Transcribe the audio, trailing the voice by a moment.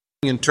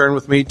And turn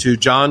with me to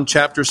John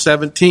chapter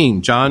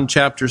 17. John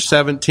chapter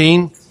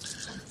 17.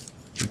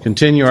 We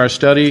continue our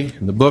study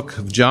in the book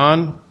of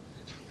John.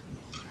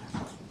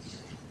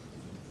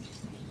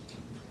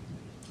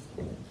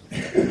 I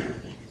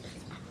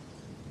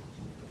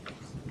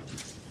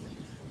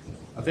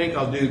think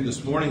I'll do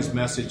this morning's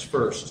message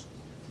first.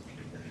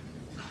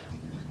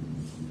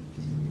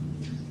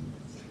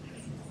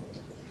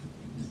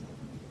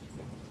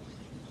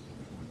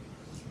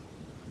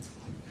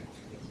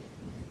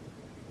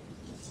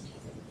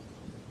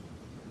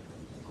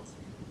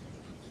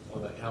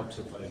 Helps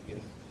if I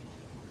get.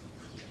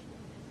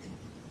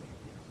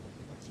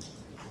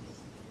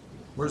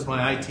 Where's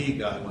my IT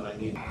guy when I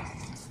need him?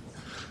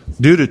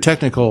 Due to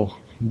technical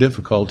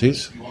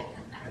difficulties.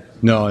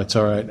 No, it's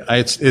all right.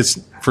 It's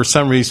for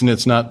some reason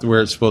it's not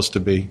where it's supposed to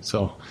be.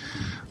 So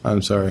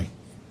I'm sorry.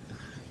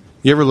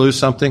 You ever lose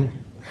something?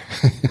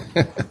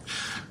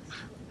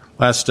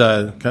 Last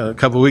a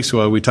couple of weeks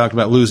ago we talked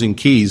about losing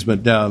keys,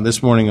 but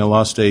this morning I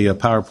lost a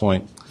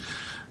PowerPoint.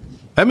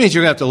 That means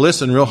you're going to have to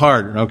listen real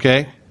hard,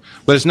 okay?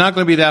 But it's not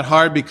going to be that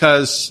hard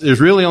because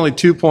there's really only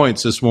 2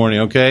 points this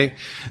morning, okay?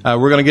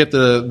 We're going to get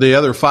the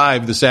other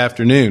 5 this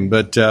afternoon.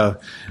 But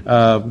we're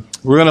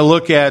going to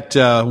look at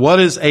what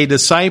is a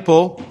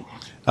disciple,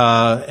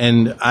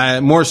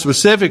 and more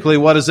specifically,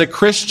 what is a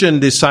Christian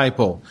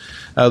disciple.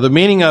 The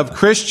meaning of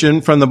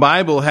Christian from the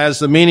Bible has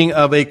the meaning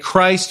of a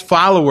Christ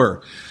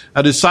follower.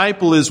 A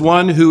disciple is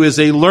one who is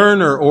a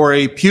learner or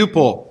a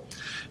pupil.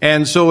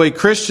 And so a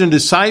Christian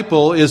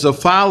disciple is a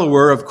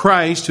follower of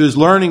Christ who is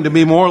learning to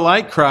be more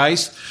like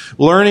Christ,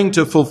 learning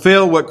to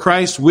fulfill what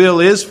Christ's will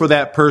is for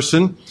that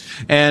person.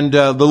 And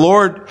the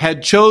Lord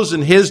had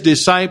chosen His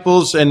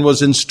disciples and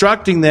was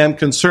instructing them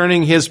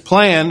concerning His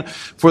plan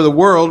for the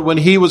world when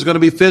He was going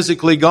to be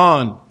physically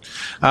gone.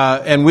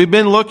 And we've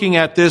been looking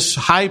at this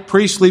high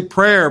priestly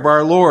prayer of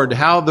our Lord,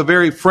 how the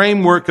very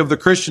framework of the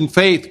Christian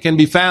faith can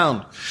be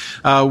found.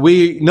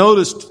 We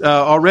noticed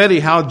already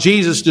how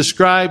Jesus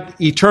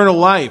described eternal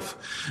life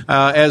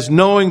as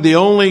knowing the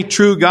only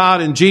true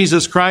God in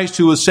Jesus Christ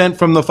who was sent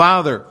from the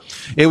Father.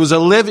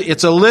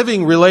 It's a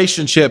living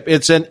relationship.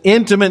 It's an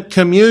intimate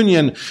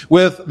communion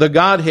with the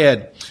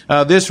Godhead.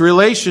 This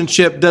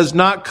relationship does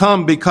not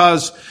come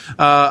because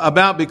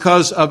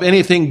of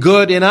anything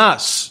good in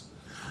us.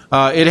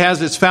 It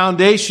has its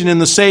foundation in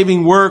the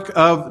saving work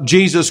of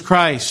Jesus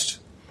Christ.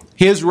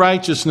 His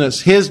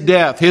righteousness, His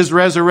death, His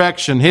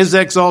resurrection, His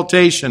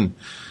exaltation.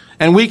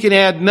 And we can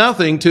add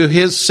nothing to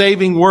His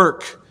saving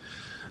work.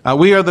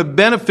 We are the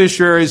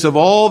beneficiaries of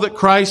all that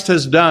Christ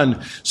has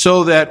done,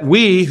 so that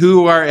we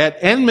who are at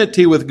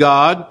enmity with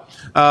God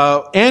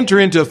enter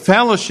into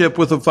fellowship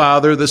with the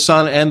Father, the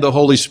Son, and the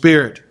Holy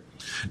Spirit.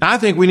 Now, I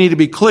think we need to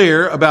be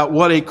clear about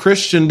what a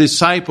Christian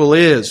disciple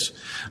is.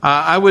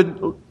 I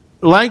would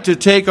like to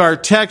take our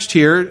text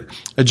here,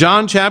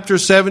 John chapter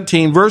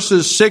 17,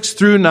 verses 6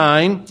 through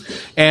 9,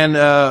 and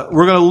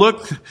we're going to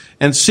look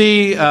and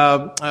see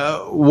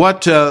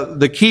what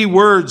the key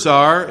words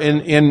are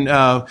and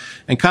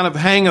kind of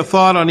hang a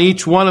thought on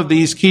each one of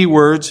these key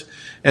words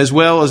as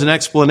well as an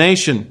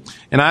explanation.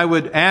 And I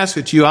would ask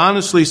that you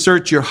honestly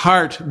search your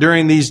heart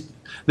during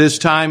this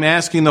time,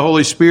 asking the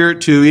Holy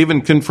Spirit to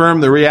even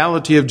confirm the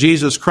reality of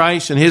Jesus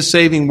Christ and His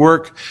saving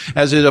work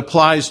as it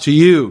applies to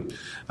you.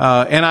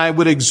 And I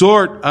would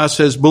exhort us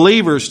as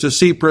believers to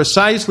see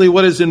precisely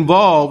what is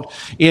involved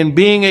in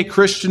being a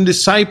Christian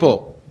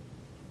disciple.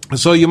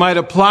 So you might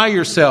apply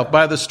yourself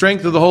by the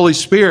strength of the Holy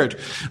Spirit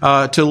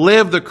to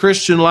live the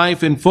Christian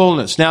life in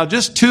fullness. Now,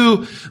 just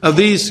 2 of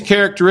these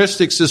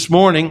characteristics this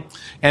morning,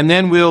 and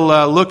then we'll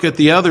look at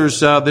the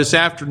others this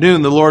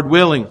afternoon, the Lord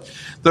willing.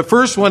 The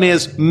first one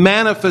is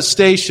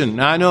manifestation.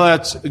 Now, I know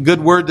that's a good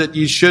word that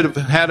you should have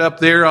had up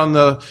there on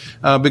the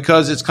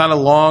because it's kind of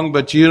long,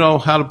 but you know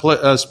how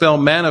to spell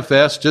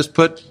manifest. Just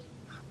put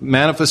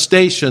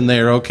manifestation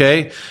there,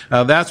 okay?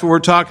 That's what we're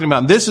talking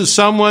about. This is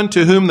someone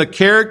to whom the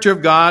character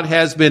of God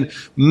has been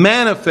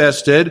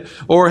manifested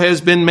or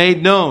has been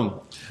made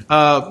known.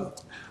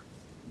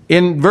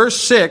 In verse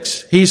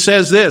 6, he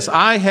says this,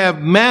 I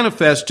have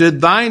manifested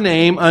thy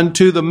name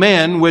unto the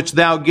men which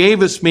thou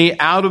gavest me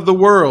out of the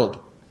world.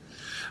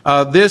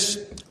 This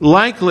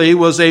likely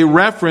was a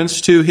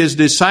reference to His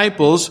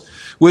disciples,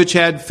 which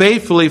had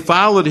faithfully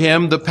followed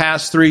Him the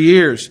past 3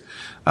 years.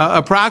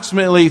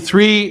 Approximately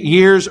 3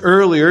 years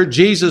earlier,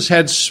 Jesus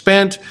had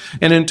spent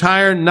an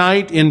entire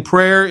night in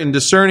prayer in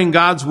discerning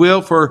God's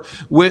will for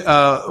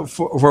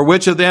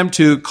which of them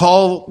to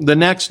call the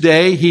next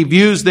day. He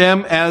views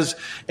them as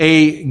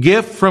a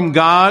gift from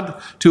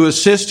God to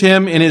assist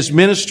Him in His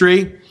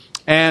ministry,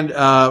 and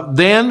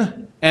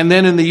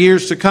then in the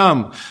years to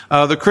come.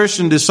 The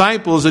Christian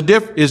disciple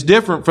is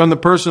different from the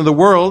person of the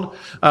world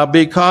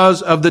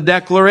because of the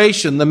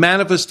declaration, the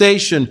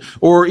manifestation,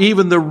 or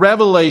even the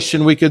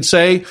revelation, we could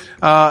say,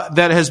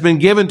 that has been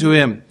given to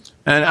him.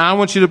 And I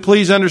want you to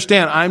please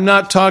understand, I'm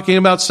not talking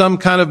about some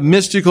kind of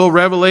mystical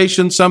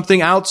revelation,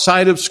 something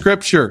outside of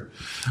Scripture.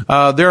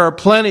 There are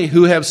plenty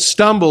who have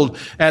stumbled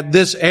at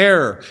this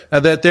error,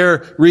 that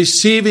they're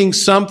receiving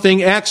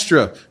something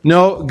extra.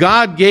 No,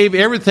 God gave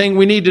everything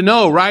we need to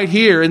know right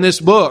here in this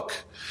book.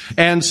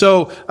 And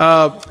so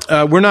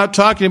we're not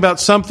talking about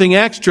something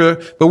extra,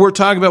 but we're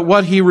talking about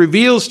what He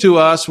reveals to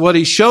us, what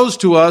He shows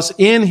to us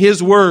in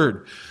His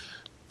Word.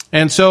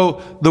 And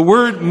so the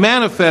word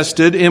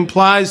manifested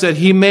implies that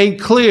He made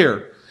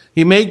clear.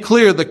 He made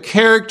clear the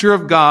character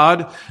of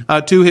God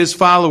to His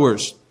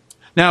followers.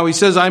 Now He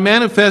says, I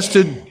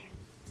manifested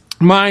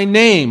my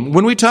name.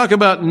 When we talk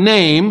about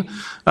name,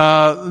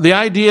 the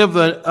idea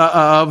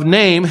of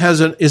name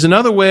is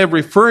another way of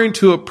referring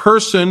to a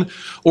person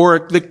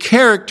or the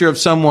character of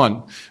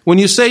someone. When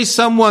you say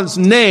someone's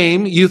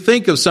name, you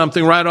think of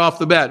something right off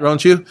the bat,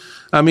 don't you?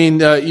 I mean,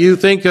 you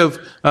think of,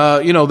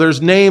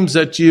 there's names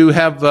that you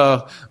have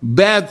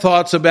bad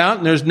thoughts about,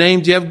 and there's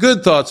names you have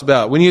good thoughts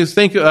about. When you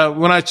think,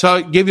 when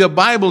I give you a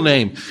Bible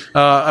name,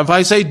 if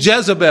I say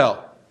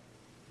Jezebel,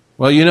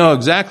 well, you know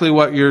exactly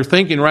what you're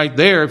thinking right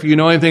there if you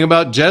know anything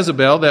about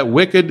Jezebel, that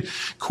wicked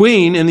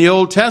queen in the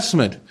Old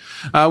Testament.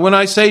 When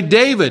I say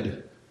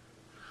David,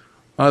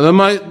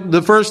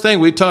 the first thing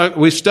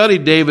we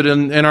studied David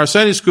in our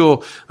Sunday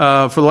school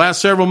for the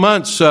last several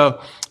months.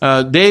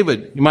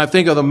 David, you might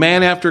think of the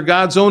man after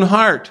God's own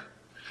heart.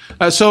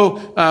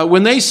 So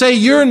when they say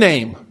your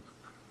name,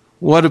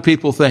 what do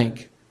people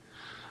think?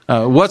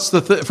 What's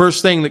the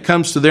first thing that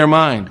comes to their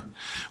mind?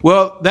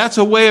 Well, that's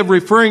a way of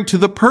referring to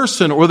the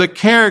person or the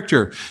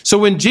character. So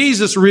when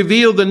Jesus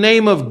revealed the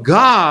name of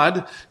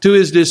God to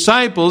His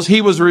disciples, He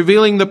was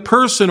revealing the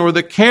person or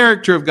the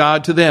character of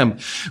God to them.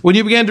 When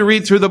you begin to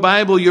read through the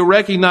Bible, you'll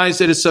recognize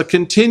that it's a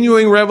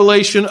continuing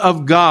revelation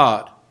of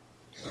God.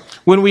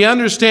 When we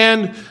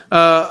understand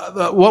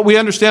what we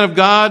understand of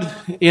God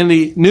in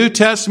the New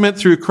Testament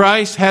through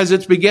Christ has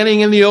its beginning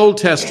in the Old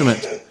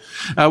Testament.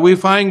 We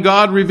find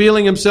God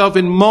revealing Himself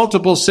in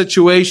multiple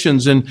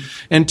situations, and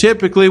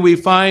typically we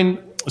find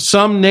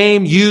some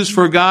name used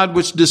for God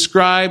which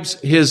describes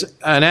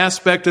an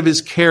aspect of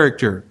His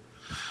character.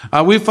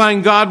 We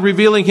find God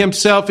revealing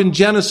Himself in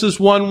Genesis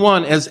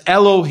 1:1 as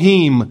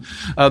Elohim.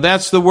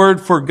 That's the word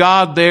for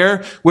God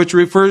there, which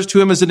refers to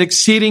Him as an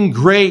exceeding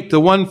great, the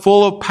one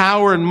full of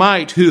power and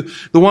might, the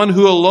one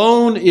who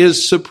alone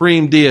is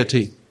supreme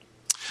deity.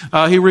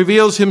 He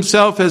reveals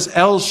Himself as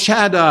El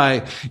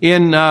Shaddai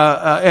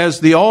as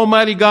the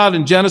Almighty God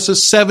in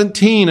Genesis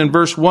 17 and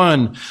verse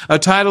 1, a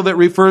title that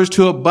refers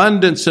to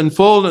abundance and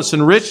fullness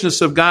and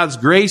richness of God's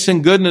grace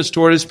and goodness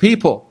toward His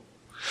people.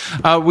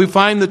 We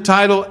find the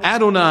title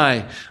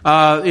Adonai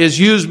is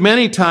used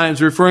many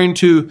times referring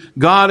to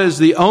God as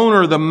the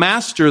owner, the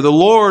master, the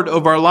Lord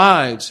of our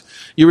lives.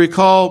 You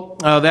recall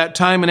that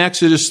time in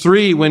Exodus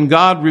 3 when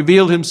God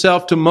revealed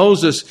Himself to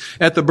Moses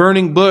at the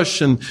burning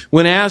bush, and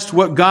when asked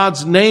what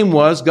God's name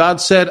was,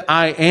 God said,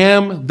 I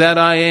am that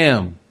I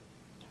am.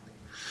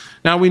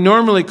 Now we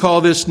normally call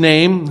this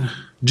name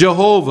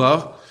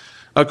Jehovah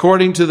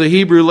according to the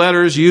Hebrew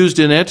letters used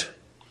in it.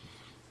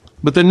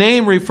 But the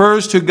name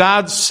refers to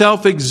God's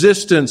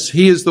self-existence.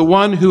 He is the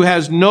one who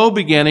has no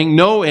beginning,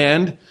 no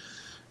end.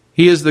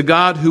 He is the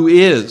God who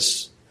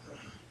is.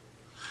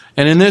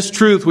 And in this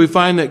truth, we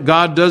find that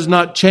God does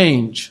not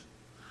change,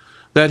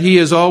 that He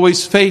is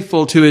always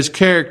faithful to His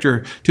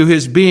character, to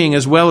His being,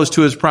 as well as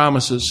to His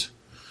promises.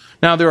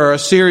 Now, there are a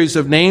series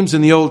of names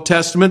in the Old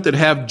Testament that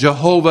have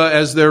Jehovah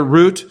as their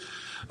root.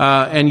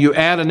 And you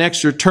add an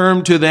extra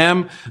term to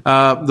them.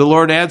 The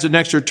Lord adds an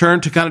extra term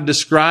to kind of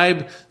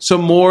describe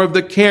some more of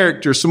the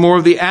character, some more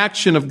of the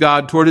action of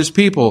God toward His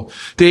people.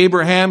 To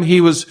Abraham, He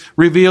was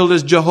revealed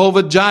as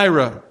Jehovah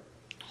Jireh,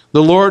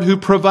 the Lord who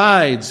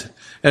provides,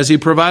 as He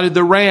provided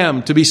the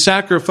ram to be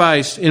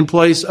sacrificed in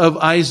place of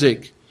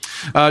Isaac.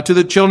 To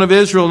the children of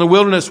Israel in the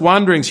wilderness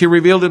wanderings, He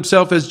revealed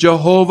Himself as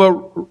Jehovah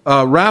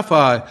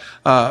Rapha,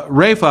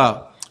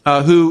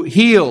 who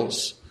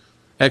heals.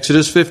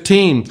 Exodus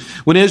 15.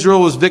 When Israel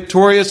was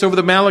victorious over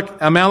the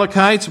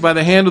Amalekites by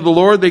the hand of the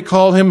Lord, they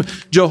call Him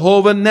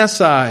Jehovah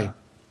Nesai.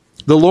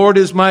 The Lord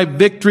is my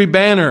victory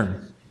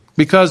banner,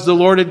 because the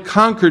Lord had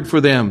conquered for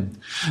them.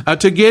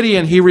 To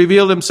Gideon, He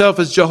revealed Himself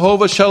as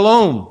Jehovah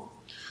Shalom,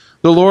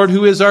 the Lord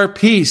who is our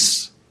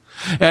peace.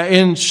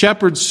 In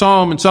Shepherd's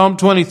Psalm, in Psalm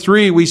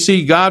 23, we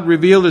see God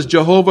revealed as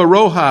Jehovah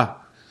Roha,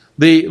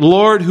 the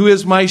Lord who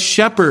is my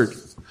shepherd.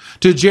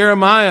 To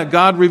Jeremiah,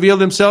 God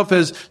revealed Himself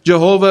as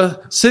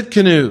Jehovah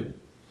Sitkanu,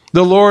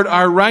 the Lord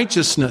our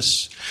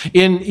righteousness.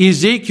 In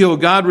Ezekiel,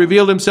 God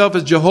revealed Himself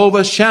as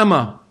Jehovah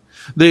Shammah,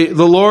 the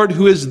Lord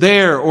who is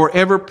there or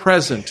ever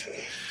present.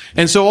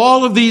 And so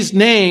all of these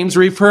names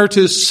refer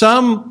to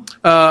some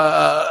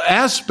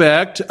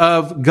aspect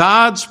of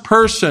God's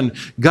person,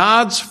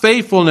 God's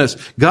faithfulness,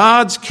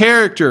 God's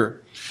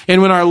character.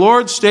 And when our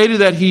Lord stated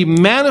that He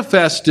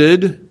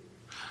manifested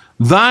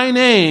Thy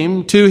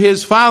name to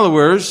His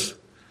followers,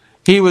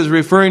 He was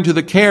referring to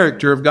the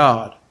character of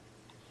God.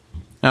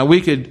 Now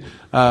we could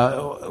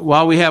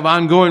While we have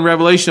ongoing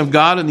revelation of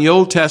God in the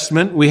Old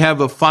Testament, we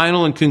have a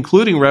final and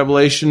concluding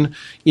revelation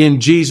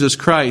in Jesus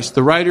Christ.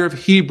 The writer of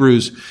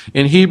Hebrews,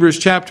 in Hebrews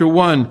chapter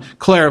 1,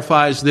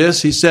 clarifies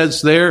this. He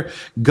says there,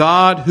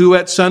 God, who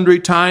at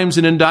sundry times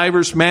and in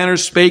divers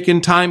manners spake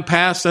in time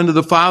past unto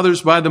the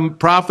fathers by the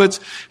prophets,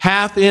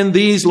 hath in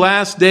these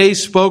last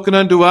days spoken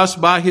unto us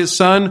by his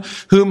Son,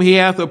 whom he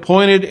hath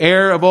appointed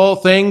heir of all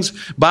things,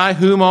 by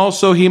whom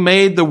also he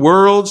made the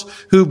worlds,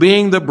 who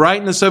being the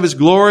brightness of his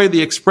glory,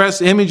 the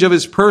express image of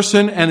his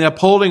person, and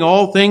upholding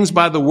all things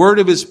by the word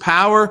of his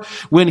power,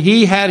 when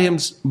he had him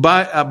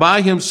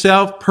by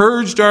himself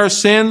purged our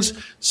sins,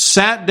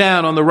 sat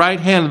down on the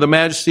right hand of the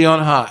Majesty on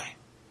high.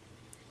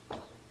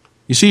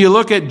 You see, you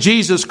look at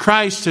Jesus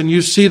Christ and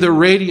you see the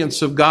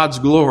radiance of God's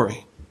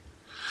glory.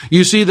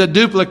 You see the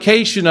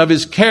duplication of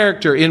his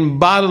character in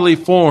bodily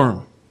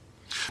form.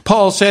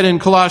 Paul said in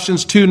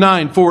Colossians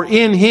 2:9, for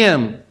in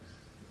him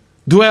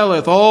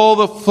dwelleth all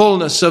the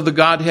fullness of the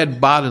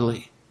Godhead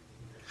bodily.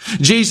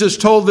 Jesus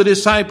told the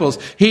disciples,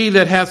 he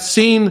that hath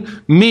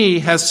seen me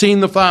hath seen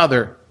the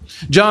Father.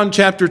 John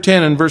chapter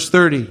 10 and verse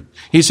 30.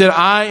 He said,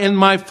 I and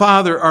my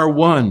Father are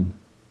one.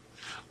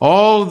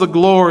 All the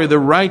glory, the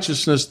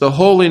righteousness, the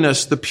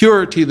holiness, the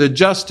purity, the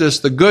justice,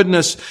 the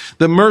goodness,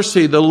 the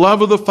mercy, the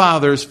love of the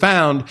Father is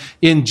found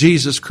in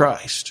Jesus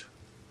Christ.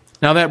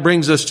 Now that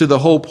brings us to the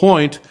whole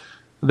point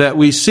that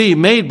we see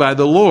made by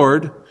the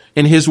Lord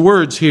in his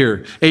words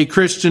here. A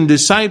Christian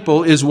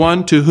disciple is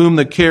one to whom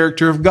the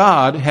character of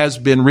God has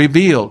been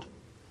revealed.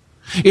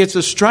 It's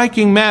a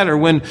striking matter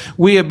when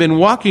we have been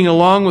walking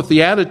along with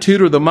the attitude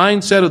or the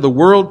mindset of the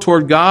world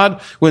toward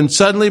God, when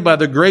suddenly by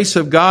the grace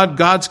of God,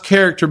 God's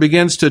character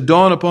begins to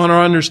dawn upon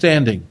our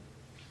understanding.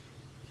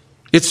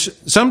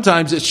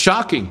 Sometimes it's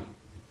shocking.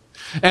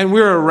 And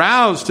we're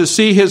aroused to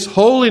see his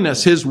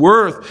holiness, his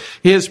worth,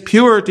 his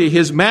purity,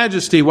 his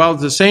majesty, while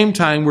at the same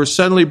time we're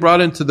suddenly brought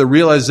into the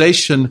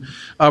realization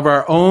of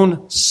our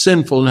own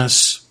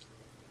sinfulness,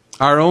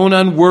 our own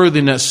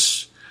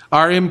unworthiness,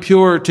 our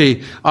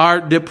impurity, our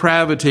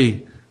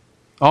depravity.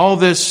 All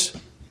this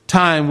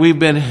time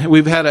we've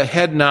had a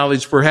head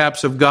knowledge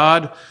perhaps of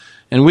God,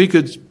 and we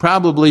could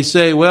probably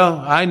say, well,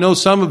 I know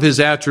some of his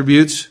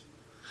attributes.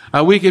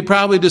 We could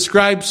probably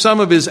describe some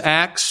of his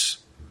acts.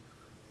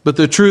 But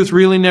the truth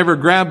really never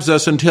grabs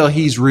us until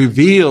he's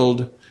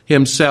revealed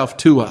himself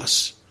to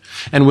us.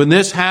 And when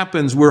this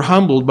happens, we're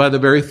humbled by the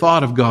very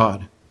thought of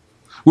God.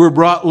 We're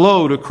brought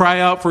low to cry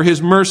out for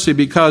his mercy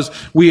because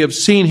we have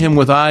seen him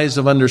with eyes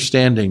of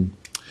understanding.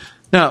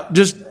 Now,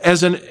 just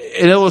as an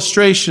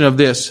illustration of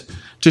this,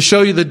 to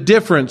show you the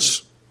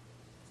difference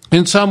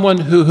in someone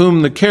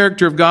whom the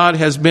character of God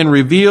has been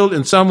revealed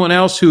and someone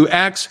else who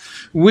acts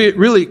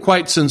really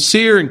quite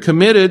sincere and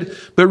committed,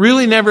 but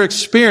really never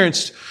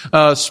experienced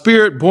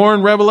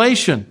Spirit-born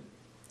revelation.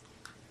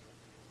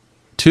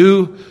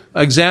 Two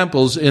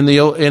examples in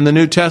the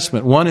New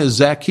Testament. One is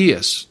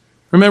Zacchaeus.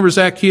 Remember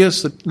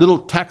Zacchaeus, the little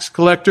tax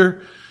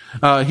collector?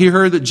 He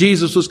heard that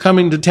Jesus was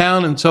coming to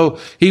town, and so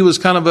he was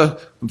kind of a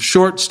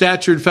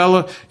short-statured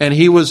fellow, and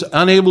he was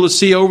unable to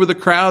see over the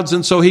crowds,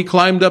 and so he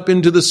climbed up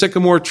into the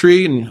sycamore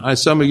tree, and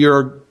some of you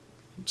are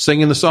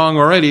singing the song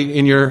already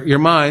in your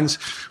minds,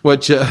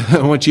 what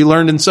you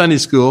learned in Sunday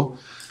school.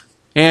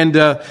 And,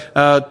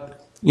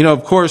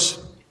 of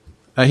course,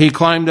 he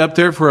climbed up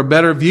there for a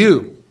better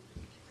view,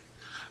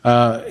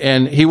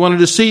 and he wanted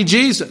to see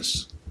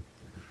Jesus.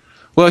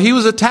 Well, he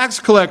was a tax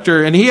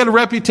collector, and he had a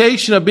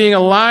reputation of being a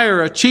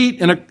liar, a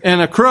cheat,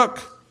 and a crook.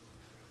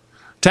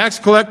 Tax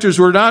collectors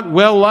were not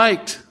well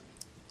liked.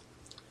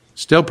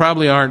 Still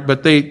probably aren't,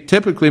 but they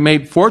typically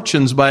made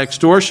fortunes by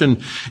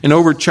extortion and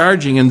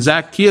overcharging, and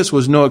Zacchaeus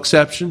was no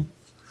exception.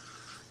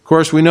 Of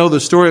course, we know the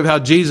story of how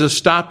Jesus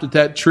stopped at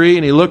that tree,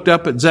 and he looked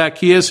up at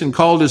Zacchaeus and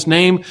called his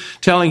name,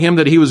 telling him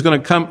that he was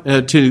going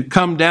to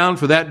come down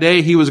for that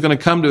day. He was going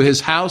to come to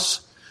his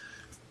house.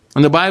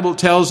 And the Bible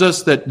tells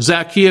us that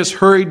Zacchaeus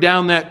hurried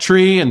down that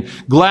tree and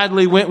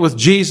gladly went with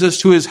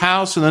Jesus to his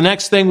house. And the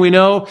next thing we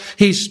know,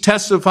 he's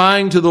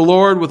testifying to the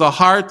Lord with a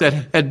heart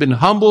that had been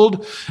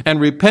humbled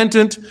and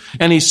repentant.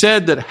 And he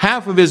said that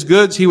half of his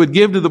goods he would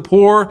give to the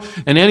poor,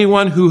 and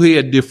anyone who he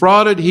had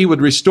defrauded, he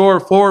would restore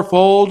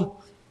fourfold.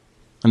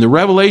 And the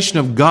revelation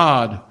of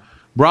God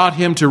brought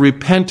him to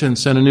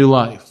repentance and a new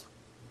life.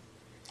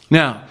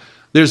 Now,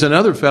 there's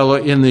another fellow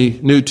in the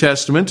New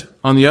Testament.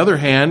 On the other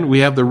hand,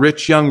 we have the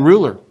rich young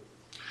ruler.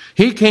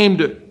 He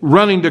came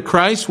running to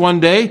Christ one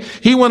day.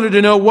 He wanted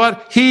to know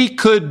what he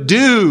could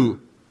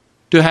do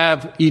to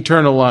have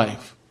eternal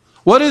life.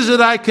 What is it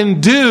I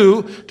can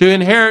do to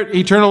inherit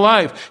eternal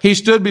life? He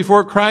stood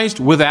before Christ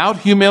without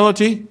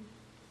humility.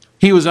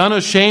 He was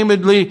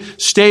unashamedly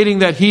stating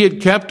that he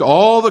had kept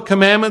all the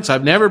commandments.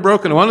 I've never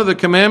broken one of the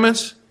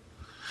commandments.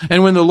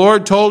 And when the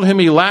Lord told him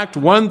he lacked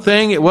one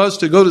thing, it was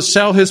to go to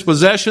sell his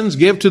possessions,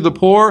 give to the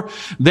poor,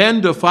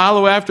 then to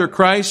follow after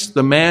Christ.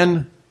 The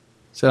man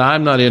said,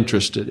 I'm not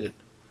interested in it.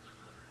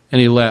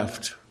 And he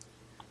left.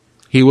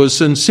 He was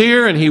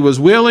sincere and he was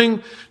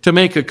willing to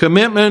make a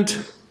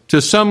commitment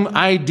to some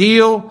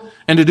ideal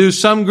and to do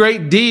some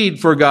great deed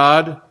for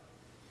God.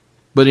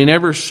 but he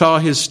never saw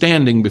his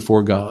standing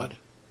before God.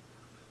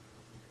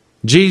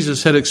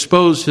 Jesus had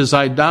exposed his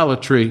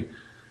idolatry,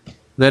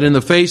 that in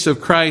the face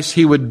of Christ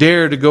he would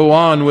dare to go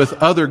on with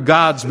other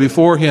gods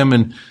before him,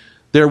 and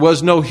there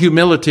was no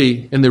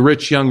humility in the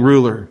rich young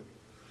ruler.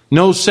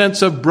 No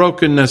sense of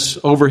brokenness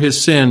over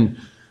his sin,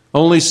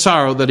 only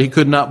sorrow that he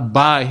could not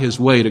buy his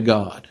way to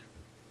God.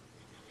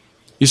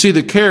 You see,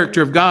 the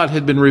character of God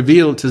had been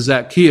revealed to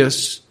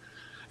Zacchaeus,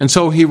 and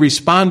so he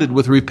responded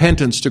with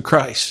repentance to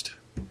Christ.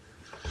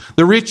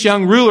 The rich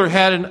young ruler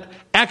had an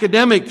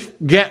academic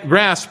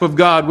grasp of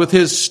God with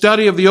his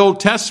study of the Old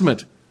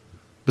Testament,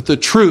 but the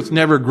truth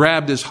never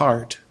grabbed his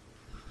heart.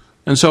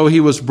 And so he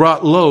was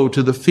brought low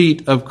to the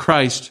feet of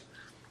Christ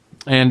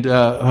and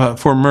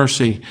for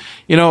mercy.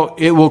 You know,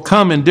 it will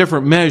come in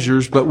different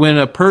measures, but when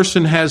a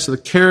person has the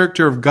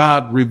character of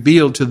God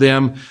revealed to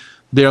them,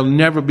 they'll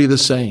never be the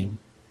same.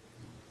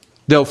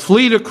 They'll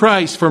flee to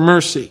Christ for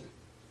mercy.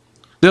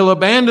 They'll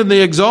abandon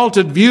the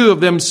exalted view of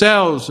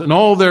themselves and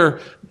all their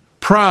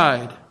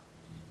pride.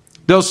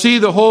 They'll see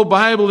the whole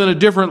Bible in a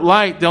different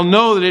light. They'll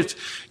know that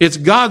it's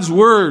God's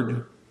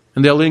Word,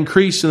 and they'll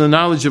increase in the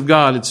knowledge of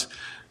God.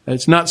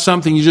 It's not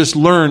something you just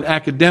learn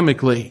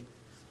academically,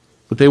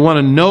 but they want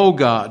to know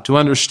God, to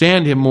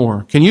understand Him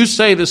more. Can you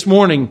say this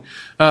morning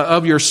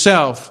of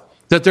yourself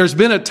that there's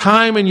been a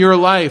time in your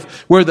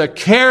life where the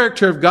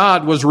character of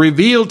God was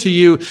revealed to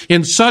you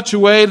in such a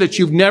way that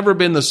you've never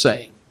been the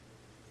same?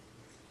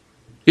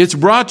 It's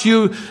brought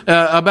you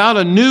about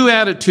a new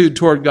attitude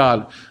toward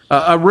God,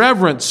 a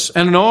reverence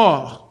and an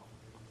awe.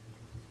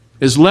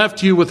 Has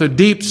left you with a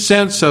deep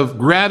sense of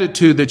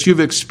gratitude that you've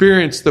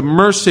experienced the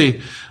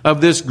mercy of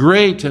this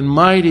great and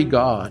mighty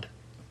God.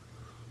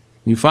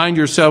 You find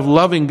yourself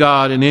loving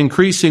God in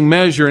increasing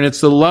measure, and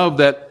it's the love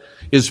that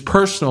is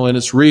personal and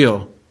it's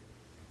real.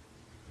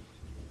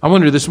 I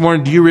wonder this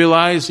morning, do you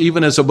realize,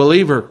 even as a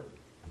believer,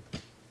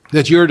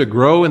 that you're to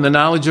grow in the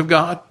knowledge of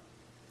God?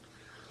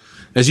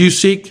 As you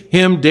seek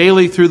Him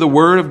daily through the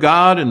Word of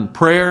God and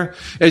prayer,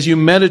 as you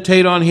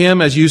meditate on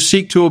Him, as you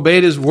seek to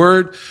obey His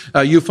Word,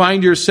 you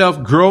find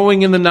yourself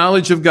growing in the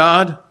knowledge of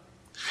God.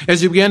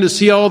 As you begin to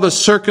see all the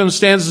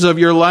circumstances of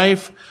your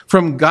life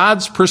from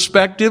God's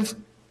perspective,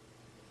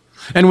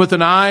 and with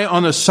an eye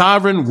on the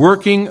sovereign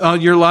working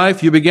of your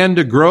life, you begin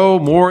to grow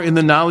more in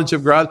the knowledge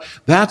of God.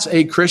 That's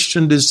a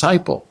Christian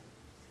disciple.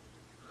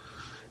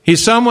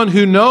 He's someone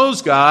who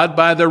knows God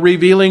by the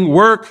revealing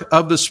work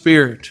of the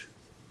Spirit.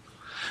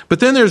 But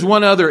then there's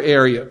one other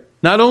area.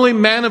 Not only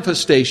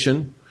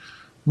manifestation,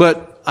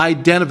 but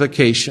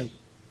identification.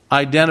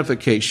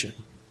 Identification.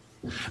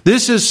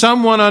 This is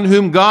someone on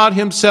whom God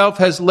Himself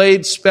has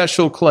laid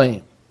special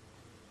claim.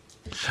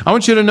 I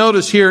want you to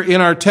notice here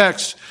in our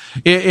text,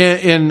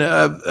 in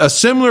a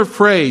similar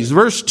phrase,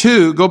 verse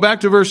 2, go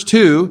back to verse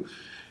 2,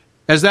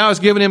 as thou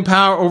hast given Him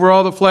power over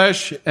all the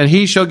flesh, and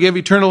He shall give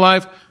eternal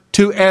life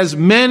to as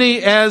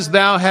many as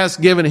thou hast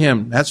given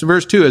Him. That's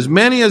verse 2, as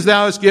many as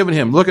thou hast given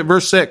Him. Look at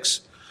verse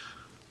 6.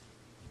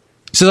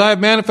 It says, I have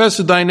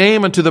manifested thy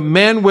name unto the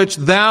men which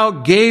thou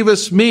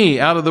gavest me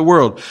out of the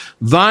world.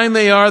 Thine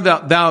they are,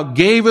 that thou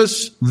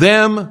gavest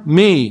them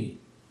me.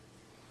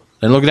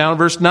 And look down at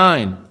verse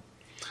 9.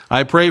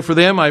 I pray for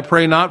them, I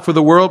pray not for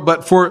the world,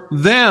 but for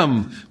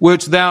them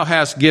which thou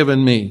hast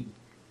given me.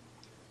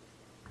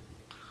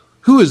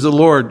 Who is the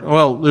Lord?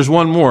 Well, there's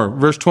one more.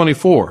 Verse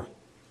 24. He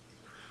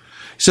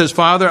says,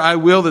 Father, I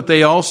will that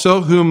they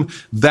also whom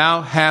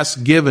thou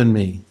hast given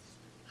me.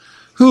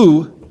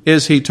 Who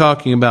is he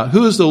talking about?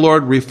 Who is the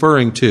Lord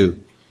referring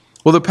to?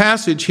 Well, the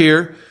passage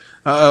here,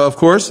 of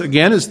course,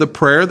 again, is the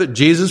prayer that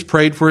Jesus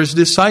prayed for His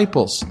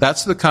disciples.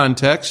 That's the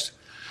context.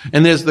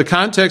 And the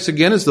context,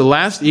 again, is the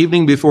last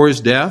evening before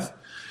His death.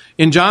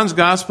 In John's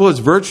Gospel, it's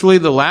virtually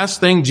the last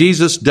thing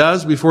Jesus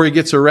does before He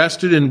gets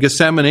arrested in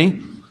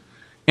Gethsemane.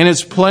 And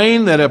it's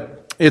plain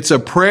that it's a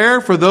prayer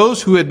for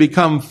those who had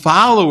become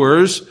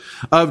followers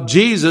of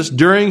Jesus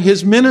during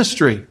His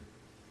ministry.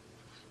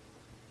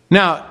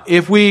 Now,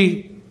 if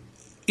we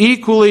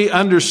equally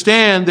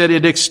understand that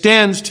it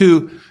extends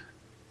to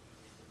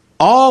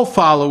all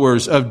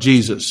followers of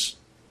Jesus.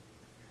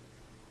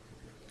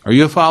 Are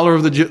you a follower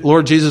of the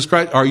Lord Jesus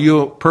Christ? Are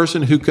you a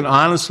person who can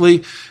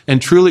honestly and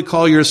truly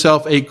call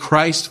yourself a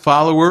Christ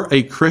follower,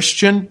 a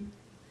Christian?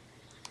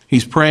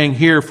 He's praying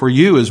here for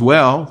you as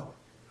well.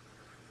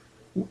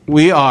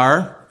 We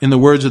are, in the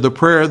words of the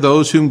prayer,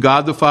 those whom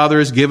God the Father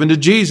has given to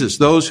Jesus,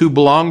 those who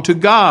belong to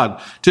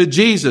God, to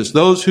Jesus,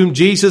 those whom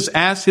Jesus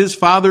asked His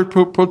Father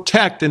to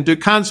protect and to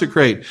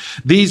consecrate.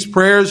 These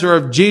prayers are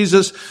of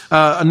Jesus,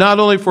 not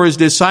only for His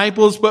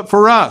disciples, but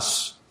for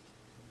us.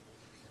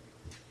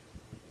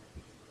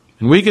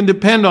 And we can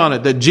depend on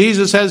it that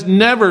Jesus has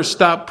never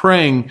stopped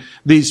praying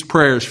these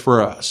prayers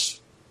for us.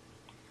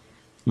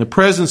 In the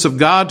presence of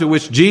God to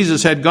which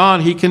Jesus had gone,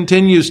 He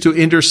continues to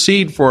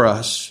intercede for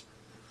us.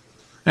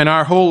 And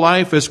our whole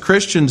life as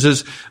Christians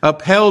is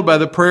upheld by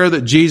the prayer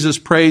that Jesus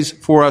prays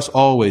for us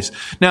always.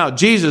 Now,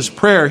 Jesus'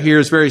 prayer here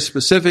is very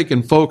specific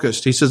and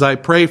focused. He says, I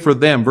pray for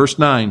them. Verse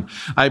 9,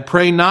 I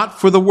pray not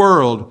for the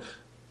world,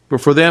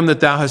 but for them that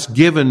thou hast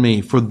given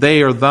me, for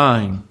they are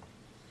thine.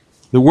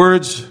 The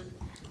words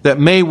that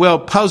may well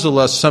puzzle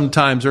us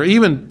sometimes or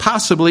even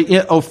possibly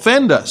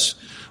offend us.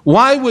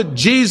 Why would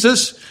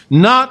Jesus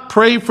not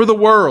pray for the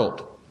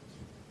world?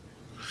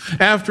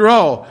 After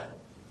all,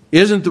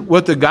 isn't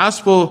what the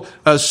gospel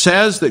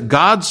says, that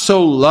God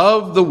so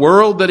loved the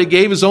world that he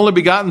gave his only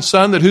begotten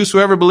Son, that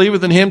whosoever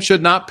believeth in him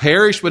should not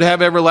perish but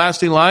have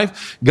everlasting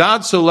life?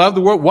 God so loved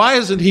the world. Why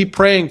isn't he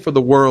praying for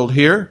the world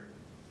here?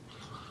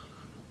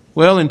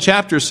 Well, in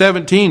chapter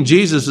 17,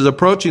 Jesus is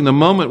approaching the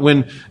moment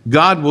when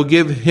God will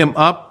give him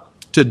up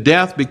to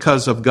death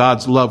because of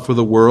God's love for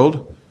the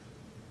world.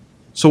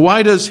 So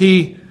why does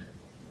he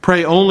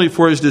pray only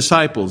for his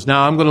disciples?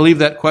 Now, I'm going to leave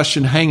that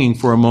question hanging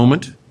for a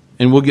moment,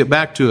 and we'll get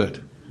back to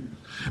it.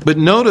 But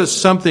notice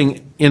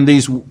something in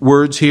these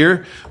words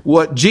here.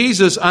 What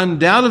Jesus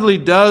undoubtedly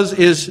does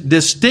is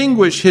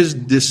distinguish his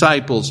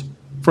disciples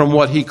from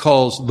what he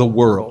calls the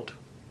world.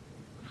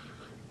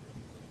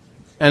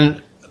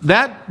 And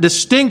that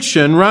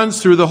distinction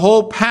runs through the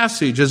whole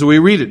passage as we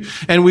read it.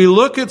 And we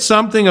look at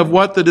something of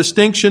what the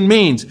distinction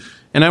means.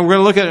 And we're going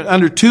to look at it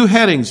under two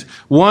headings.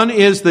 One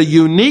is the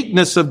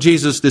uniqueness of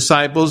Jesus'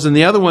 disciples, and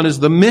the other one is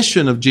the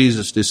mission of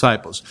Jesus'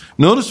 disciples.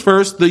 Notice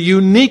first the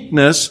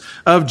uniqueness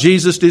of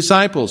Jesus'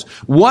 disciples.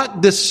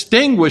 What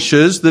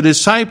distinguishes the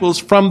disciples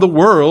from the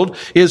world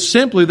is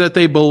simply that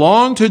they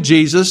belong to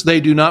Jesus, they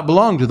do not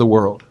belong to the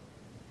world.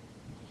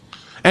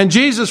 And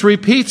Jesus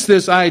repeats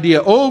this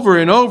idea over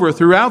and over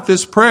throughout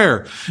this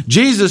prayer.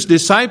 Jesus'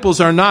 disciples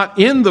are not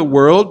in the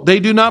world, they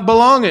do not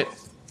belong it.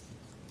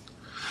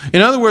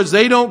 In other words,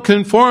 they don't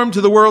conform to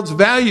the world's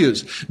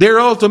values. Their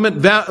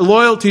ultimate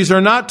loyalties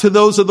are not to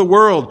those of the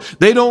world.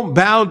 They don't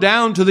bow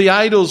down to the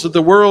idols that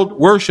the world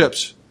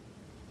worships.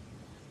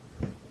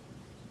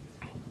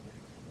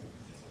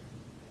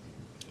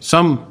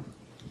 Some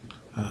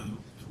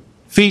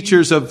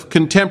features of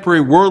contemporary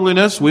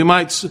worldliness, we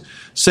might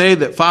say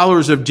that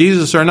followers of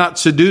Jesus are not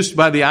seduced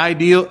by the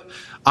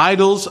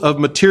idols of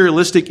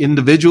materialistic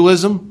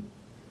individualism,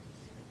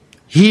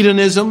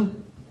 hedonism,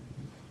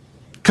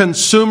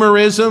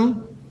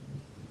 consumerism,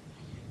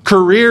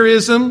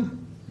 careerism.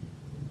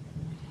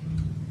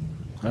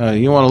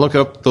 You want to look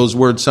up those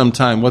words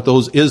sometime, what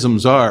those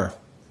isms are.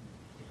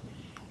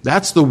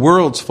 That's the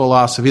world's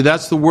philosophy.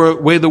 That's the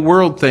way the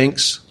world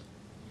thinks.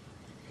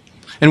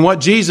 And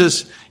what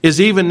Jesus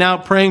is even now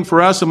praying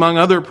for us, among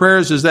other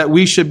prayers, is that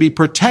we should be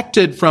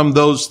protected from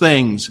those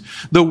things.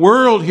 The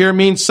world here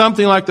means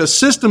something like the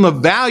system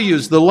of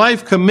values, the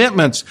life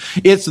commitments.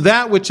 It's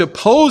that which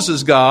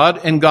opposes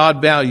God and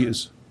God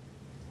values.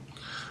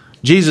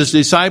 Jesus'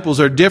 disciples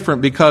are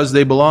different because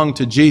they belong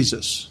to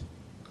Jesus.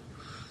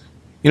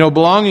 You know,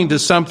 belonging to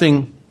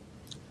something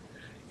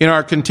in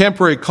our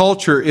contemporary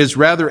culture is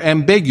rather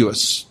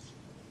ambiguous.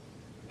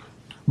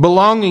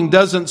 Belonging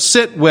doesn't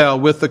sit well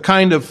with the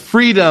kind of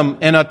freedom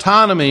and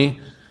autonomy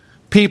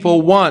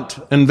people want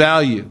and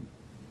value.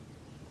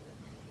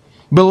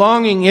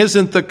 Belonging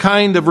isn't the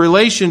kind of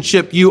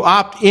relationship you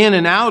opt in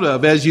and out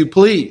of as you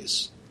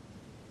please.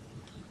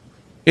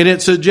 And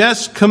it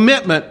suggests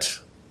commitment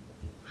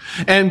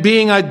and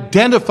being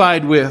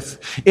identified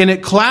with. And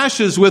it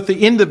clashes with the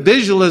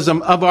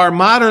individualism of our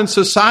modern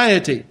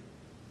society.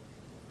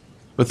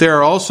 But there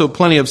are also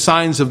plenty of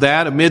signs of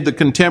that amid the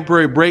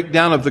contemporary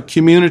breakdown of the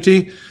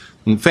community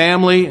and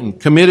family and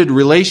committed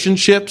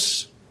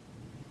relationships.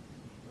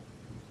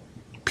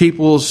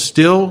 People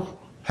still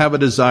have a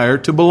desire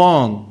to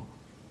belong.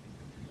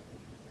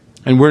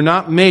 And we're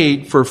not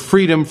made for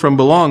freedom from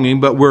belonging,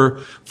 but we're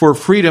for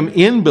freedom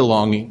in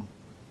belonging.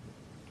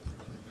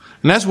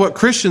 And that's what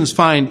Christians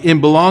find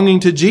in belonging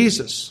to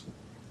Jesus,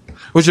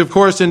 which of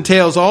course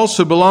entails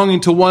also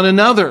belonging to one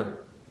another.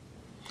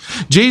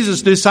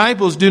 Jesus'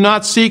 disciples do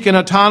not seek an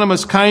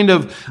autonomous kind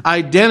of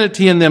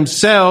identity in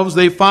themselves.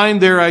 They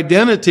find their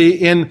identity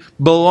in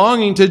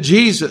belonging to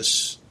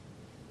Jesus.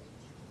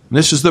 And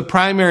this is the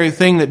primary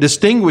thing that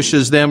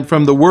distinguishes them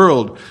from the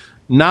world.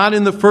 Not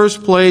in the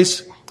first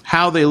place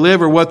how they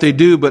live or what they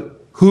do,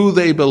 but who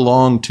they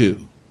belong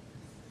to.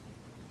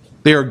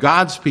 They are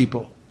God's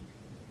people.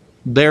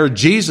 They are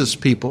Jesus'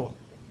 people.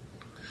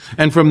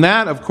 And from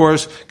that, of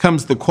course,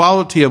 comes the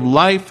quality of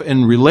life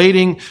and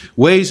relating,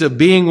 ways of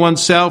being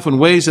oneself and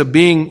ways of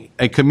being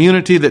a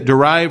community that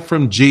derive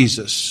from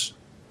Jesus.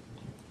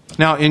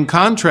 Now, in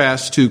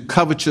contrast to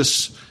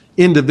covetous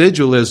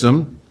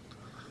individualism,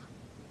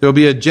 there will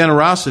be a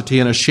generosity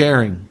and a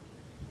sharing.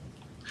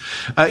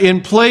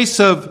 In place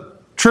of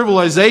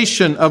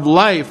trivialization of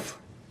life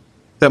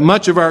that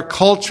much of our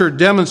culture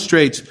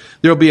demonstrates,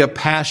 there will be a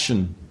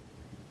passion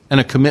and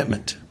a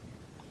commitment.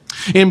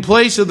 In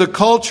place of the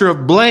culture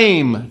of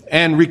blame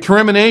and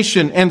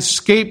recrimination and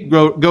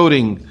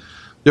scapegoating,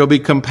 there will be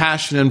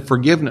compassion and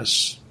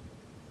forgiveness.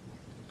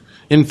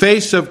 In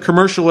face of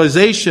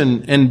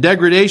commercialization and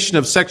degradation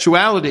of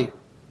sexuality,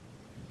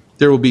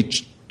 there will be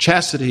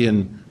chastity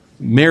and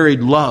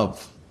married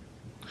love.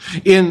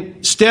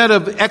 Instead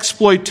of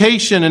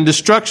exploitation and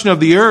destruction of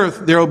the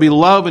earth, there will be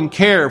love and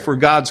care for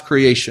God's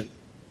creation.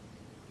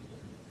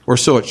 Or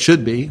so it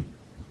should be.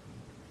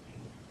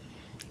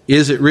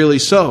 Is it really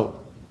so?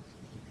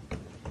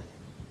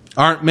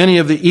 Aren't many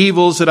of the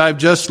evils that I've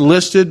just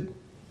listed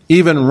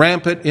even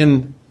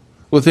rampant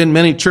within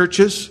many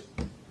churches?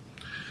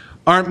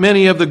 Aren't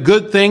many of the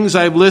good things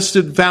I've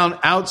listed found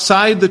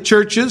outside the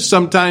churches,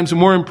 sometimes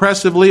more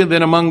impressively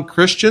than among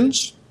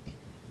Christians?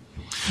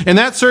 And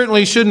that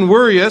certainly shouldn't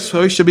worry us.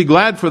 We should be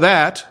glad for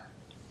that.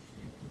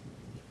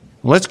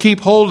 Let's keep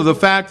hold of the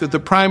fact that the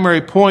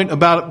primary point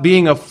about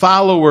being a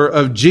follower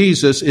of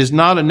Jesus is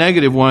not a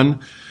negative one.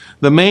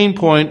 The main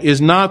point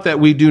is not that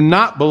we do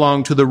not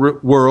belong to the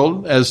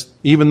world,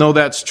 even though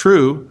that's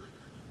true,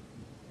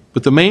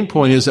 but the main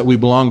point is that we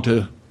belong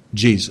to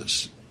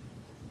Jesus.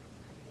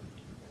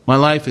 My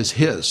life is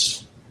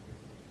His.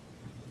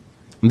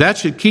 And that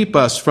should keep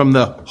us from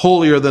the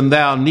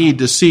holier-than-thou need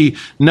to see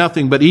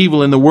nothing but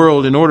evil in the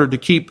world in order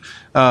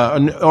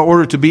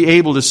to be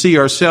able to see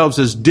ourselves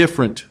as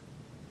different.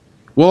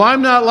 Well,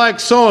 I'm not like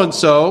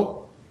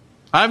so-and-so.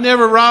 I've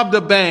never robbed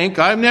a bank.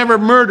 I've never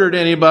murdered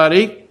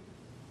anybody.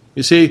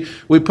 You see,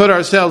 we put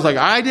ourselves like,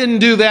 I didn't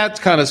do that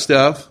kind of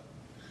stuff.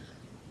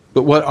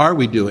 But what are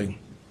we doing?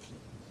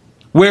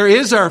 Where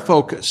is our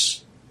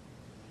focus?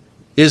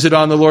 Is it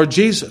on the Lord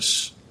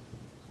Jesus?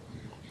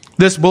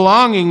 This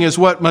belonging is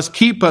what must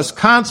keep us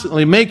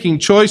constantly making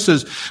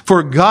choices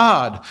for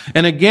God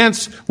and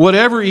against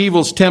whatever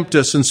evils tempt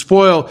us and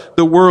spoil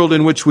the world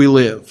in which we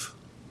live.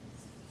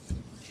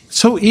 It's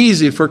so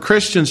easy for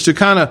Christians to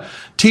kind of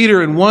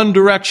teeter in one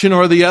direction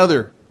or the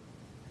other.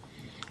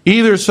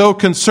 Either so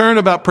concerned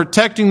about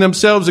protecting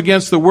themselves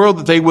against the world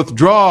that they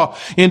withdraw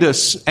into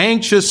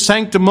anxious,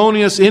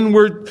 sanctimonious,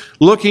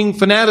 inward-looking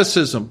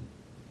fanaticism.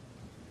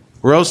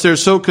 Or else they're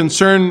so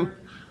concerned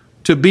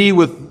to be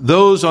with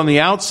those on the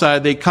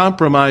outside, they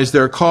compromise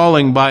their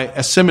calling by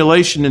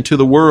assimilation into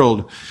the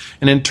world.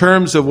 And in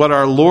terms of what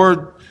our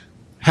Lord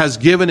has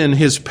given in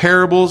His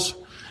parables,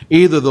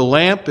 either the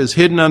lamp is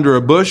hidden under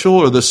a bushel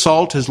or the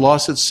salt has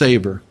lost its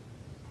savor.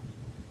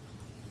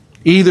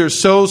 Either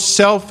so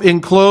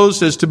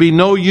self-enclosed as to be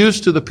no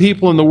use to the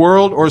people in the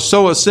world, or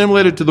so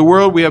assimilated to the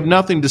world we have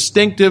nothing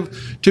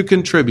distinctive to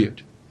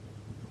contribute.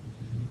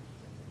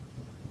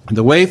 And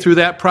the way through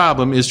that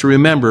problem is to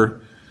remember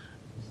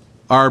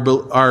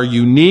our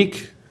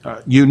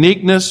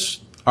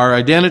uniqueness, our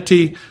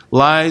identity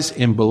lies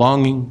in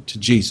belonging to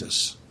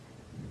Jesus.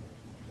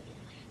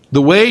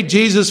 The way of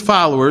Jesus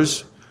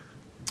followers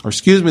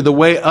is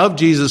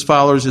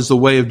the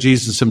way of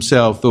Jesus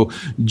Himself. The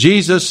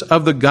Jesus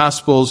of the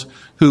Gospels,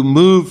 who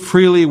moved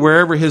freely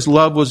wherever His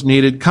love was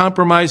needed,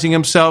 compromising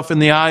Himself in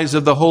the eyes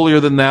of the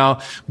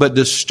holier-than-thou, but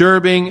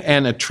disturbing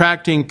and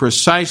attracting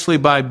precisely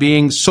by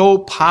being so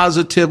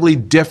positively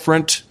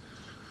different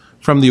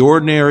from the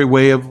ordinary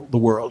way of the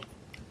world.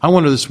 I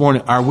wonder this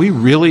morning, are we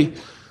really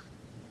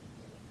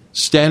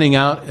standing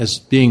out as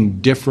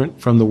being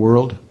different from the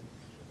world?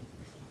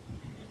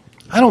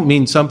 I don't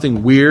mean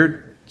something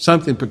weird,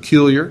 something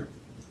peculiar.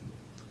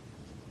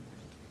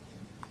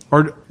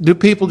 Or do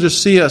people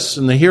just see us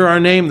and they hear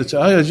our name and say,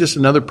 oh, it's just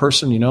another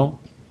person, you know?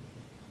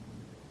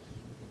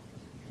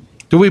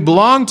 Do we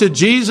belong to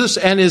Jesus,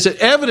 and is it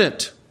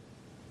evident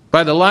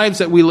by the lives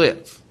that we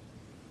live?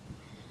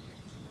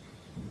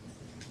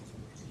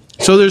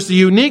 So there's the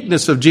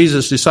uniqueness of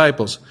Jesus'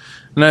 disciples.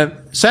 And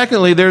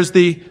secondly, there's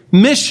the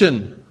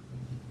mission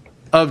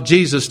of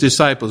Jesus'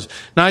 disciples.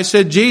 Now, I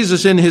said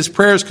Jesus in His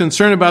prayer is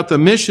concerned about the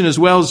mission as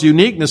well as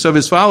uniqueness of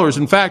His followers.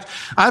 In fact,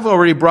 I've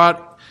already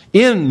brought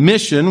in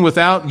mission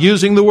without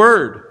using the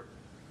word.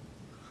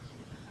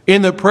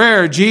 In the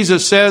prayer,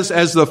 Jesus says,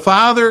 as the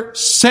Father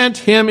sent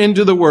Him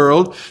into the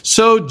world,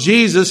 so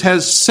Jesus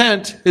has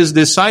sent His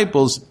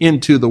disciples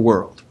into the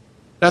world.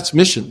 That's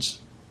missions.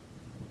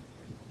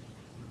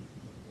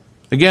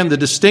 Again, the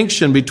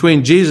distinction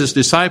between Jesus'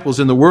 disciples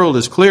in the world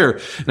is clear.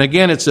 And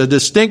again, it's a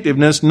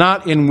distinctiveness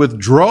not in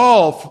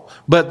withdrawal,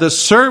 but the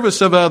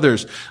service of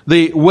others.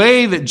 The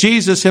way that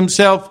Jesus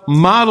Himself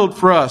modeled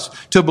for us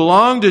to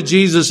belong to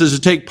Jesus is to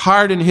take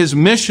part in His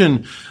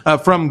mission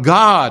from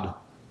God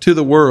to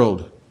the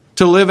world,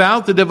 to live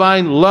out the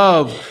divine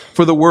love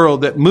for the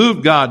world that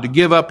moved God to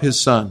give up His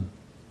Son.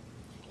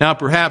 Now,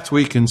 perhaps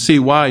we can see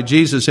why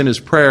Jesus in His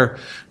prayer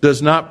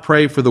does not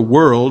pray for the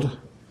world,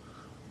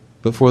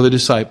 but for the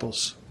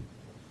disciples.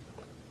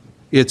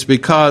 It's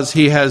because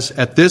He has,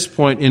 at this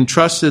point,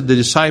 entrusted the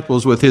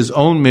disciples with His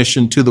own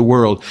mission to the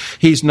world.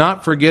 He's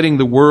not forgetting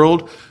the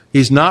world.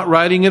 He's not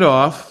writing it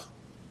off.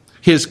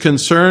 His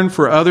concern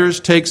for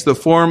others takes the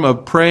form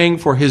of praying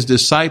for His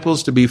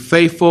disciples to be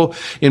faithful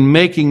in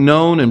making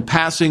known and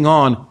passing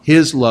on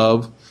His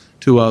love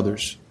to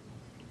others.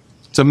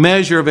 It's a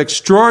measure of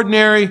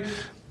extraordinary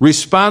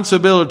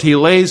responsibility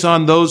lays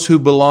on those who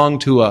belong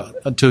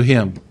to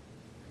Him.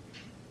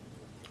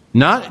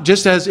 Not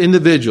just as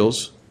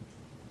individuals,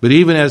 but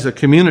even as a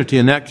community.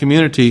 And that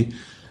community,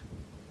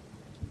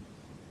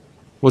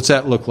 what's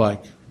that look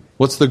like?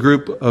 What's the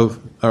group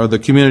or the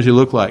community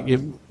look like? It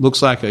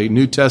looks like a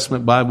New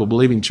Testament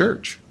Bible-believing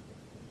church.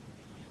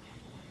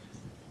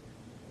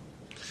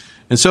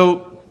 And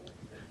so,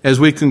 as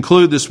we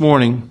conclude this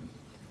morning,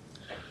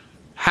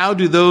 how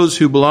do those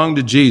who belong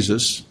to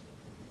Jesus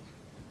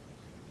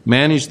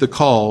manage the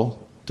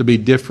call to be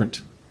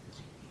different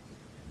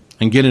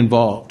and get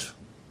involved?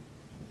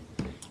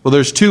 Well,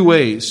 there's two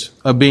ways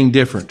of being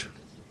different.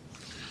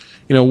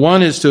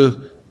 One is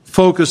to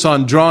focus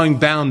on drawing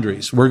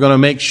boundaries. We're going to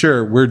make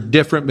sure we're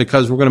different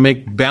because we're going to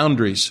make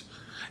boundaries.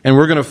 And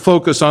we're going to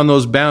focus on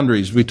those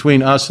boundaries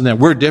between us and them.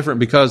 We're different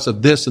because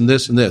of this and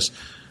this and this.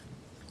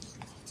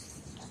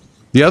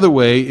 The other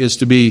way is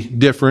to be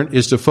different,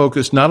 is to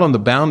focus not on the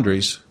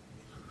boundaries,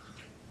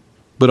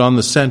 but on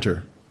the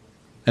center.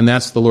 And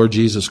that's the Lord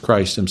Jesus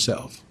Christ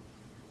himself.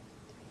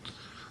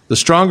 The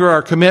stronger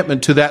our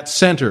commitment to that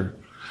center,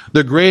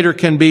 the greater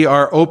can be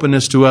our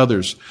openness to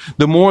others.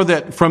 The more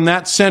that from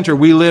that center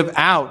we live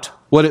out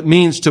what it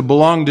means to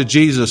belong to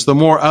Jesus, the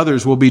more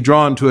others will be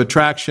drawn to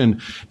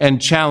attraction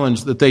and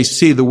challenge that they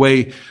see the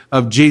way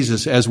of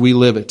Jesus as we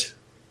live it.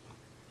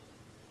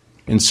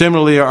 And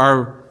similarly,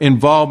 our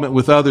involvement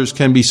with others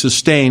can be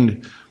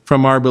sustained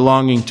from our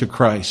belonging to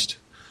Christ.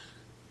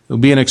 It will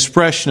be an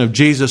expression of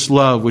Jesus'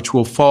 love, which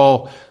will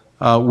fall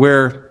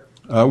where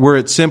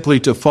it's simply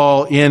to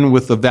fall in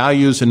with the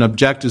values and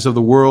objectives of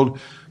the world,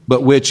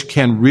 but which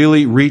can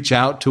really reach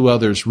out to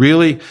others,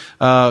 really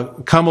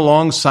come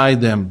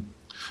alongside them,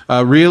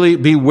 really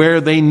be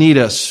where they need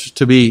us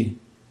to be.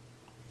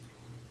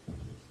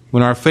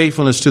 When our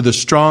faithfulness to the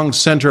strong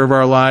center of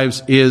our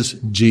lives is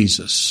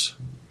Jesus.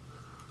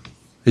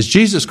 Is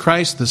Jesus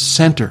Christ the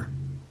center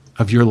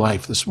of your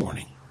life this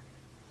morning?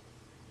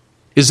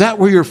 Is that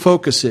where your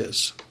focus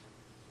is?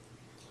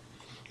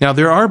 Now,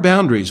 there are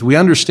boundaries. We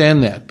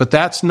understand that. But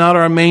that's not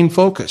our main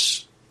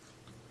focus.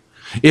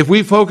 If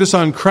we focus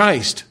on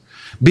Christ,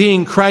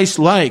 being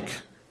Christ-like,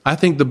 I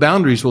think the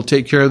boundaries will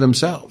take care of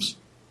themselves.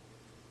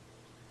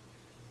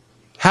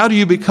 How do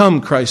you become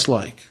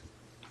Christ-like?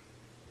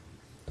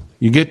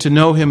 You get to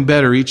know him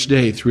better each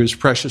day through his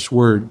precious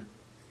word,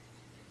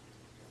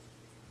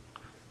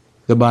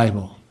 the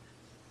Bible.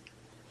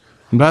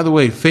 And by the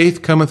way,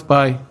 faith cometh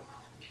by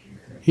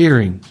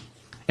hearing,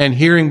 and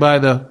hearing by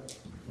the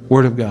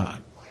word of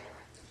God.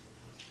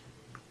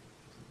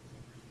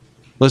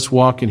 Let's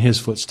walk in his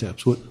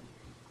footsteps.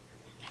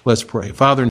 Let's pray. Father,